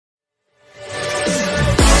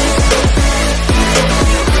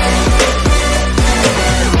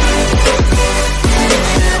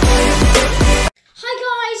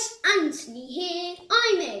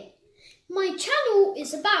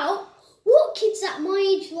at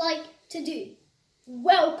my age like to do?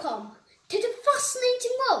 Welcome to the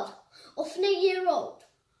fascinating world of an 8-year-old.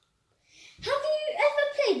 Have you ever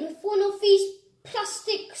played with one of these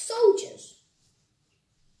plastic soldiers?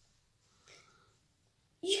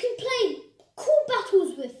 You can play cool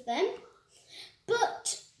battles with them,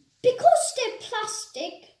 but because they're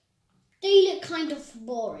plastic, they look kind of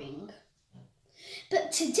boring.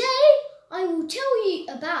 But today I will tell you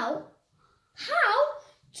about how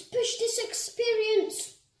to push this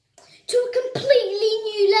experience to a completely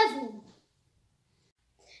new level.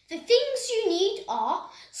 The things you need are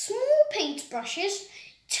small paintbrushes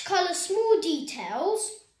to colour small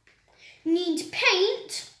details. You need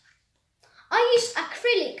paint. I use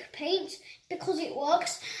acrylic paint because it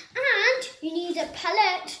works, and you need a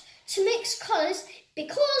palette to mix colours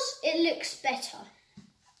because it looks better.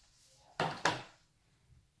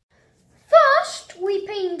 First, we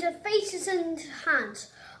paint the faces and hands.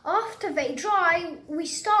 After they dry, we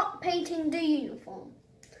start painting the uniform.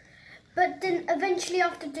 But then eventually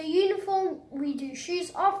after the uniform, we do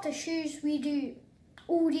shoes. After shoes, we do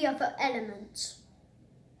all the other elements.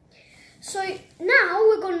 So now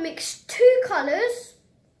we're going to mix 2 colours.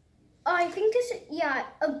 I think this is,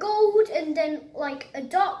 a gold and then like a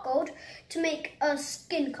dark gold to make a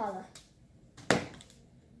skin colour.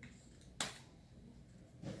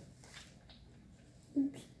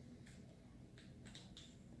 Oops.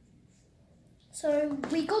 So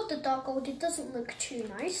we got the dark gold, it doesn't look too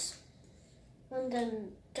nice. And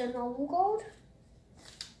then the normal gold.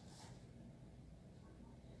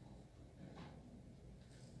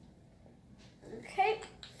 Okay,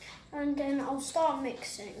 and then I'll start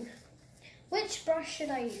mixing. Which brush should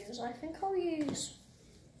I use? I think I'll use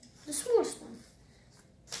the smallest one.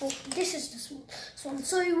 Oh, this is the smallest one.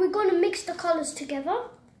 So we're going to mix the colours together.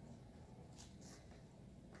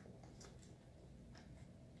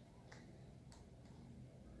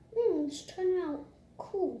 It's turning out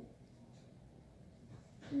cool.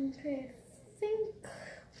 Okay, I think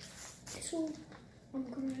this will, I'm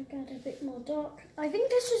going to get a bit more dark. I think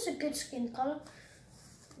this is a good skin colour.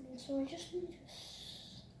 So I just need to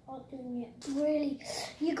start doing it really.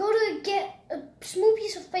 You got to get a small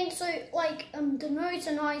piece of paint, so like the nose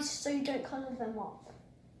and eyes, so you don't colour them up.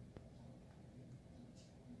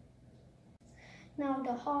 Now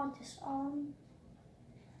the hardest arm.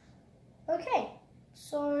 Okay,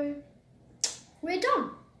 so we're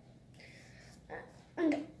done.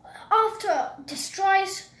 And after this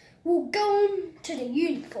dries, we'll go on to the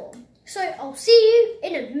uniform. So I'll see you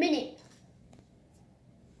in a minute.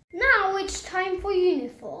 Now it's time for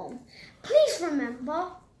uniform. Please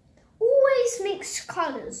remember, always mix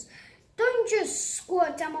colours. Don't just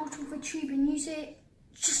squirt them out of a tube and use it.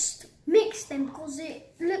 Just mix them because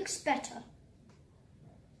it looks better.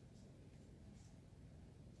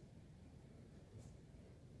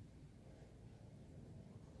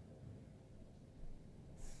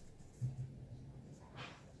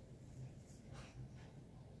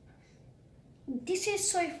 This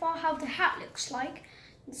is so far how the hat looks like.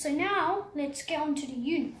 So now let's get on to the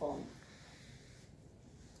uniform.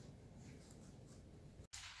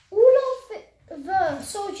 All of the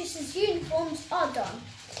soldiers' uniforms are done.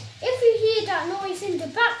 If you hear that noise in the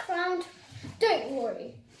background, don't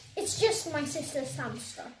worry. It's just my sister's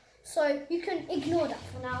hamster. So you can ignore that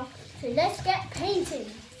for now. So let's get painting.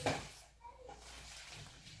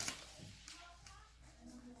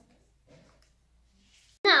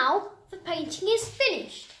 Now the painting is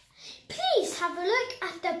finished. Please have a look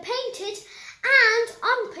at the painted and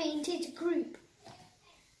unpainted group.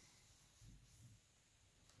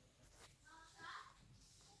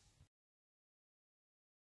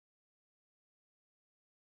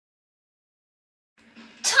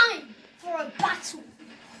 Time for a battle.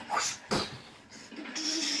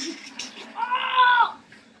 Oh!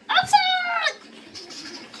 Attack!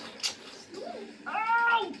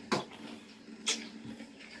 Oh!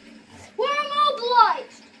 We're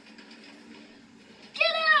immobilized!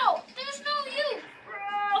 Get out! There's no use!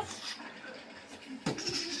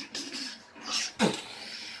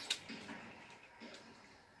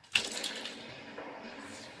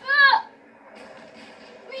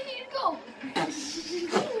 We need to go!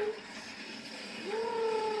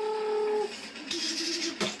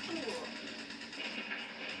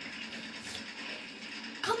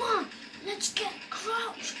 Come on! Let's get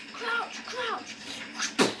crouch! Crouch! Crouch!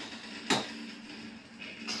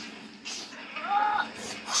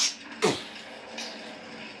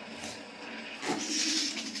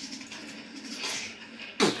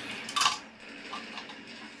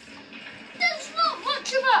 There's not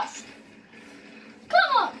much of us.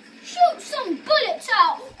 Come on, shoot some bullets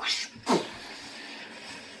out.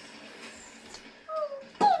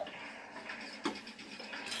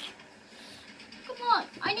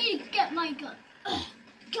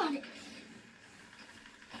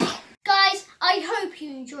 hope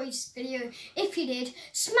you enjoyed this video. If you did,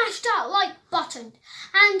 smash that like button.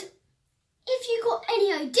 And if you got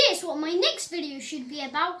any ideas what my next video should be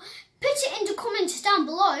about, put it in the comments down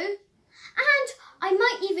below. And I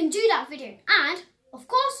might even do that video. And, of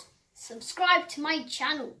course, subscribe to my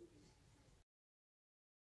channel.